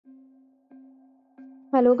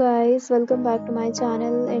Hello guys, welcome back to my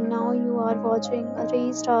channel and now you are watching a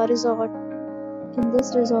 3-star resort. In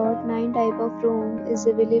this resort, 9 type of room is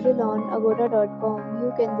available on agoda.com.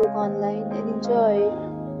 You can book online and enjoy it.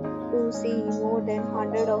 To see more than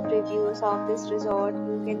 100 of reviews of this resort,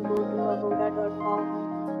 you can go to agoda.com.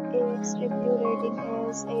 Its review rating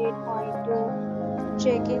is 8.2.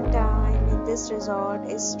 Check-in time in this resort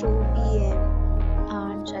is 2 p.m.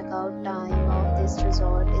 and checkout time of this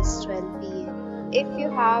resort is 12 p.m. If you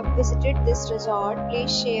have visited this resort,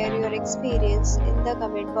 please share your experience in the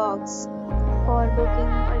comment box. For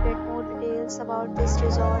booking or get more details about this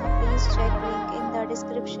resort, please check link in the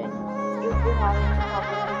description. If you have any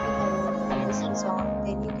problem booking a room in this resort,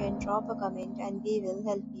 then you can drop a comment and we will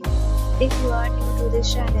help you. If you are new to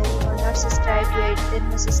this channel or not subscribed yet, then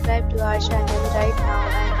must subscribe to our channel right now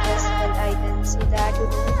and press the bell icon so that you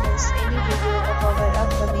don't miss any video of our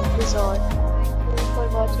upcoming resort.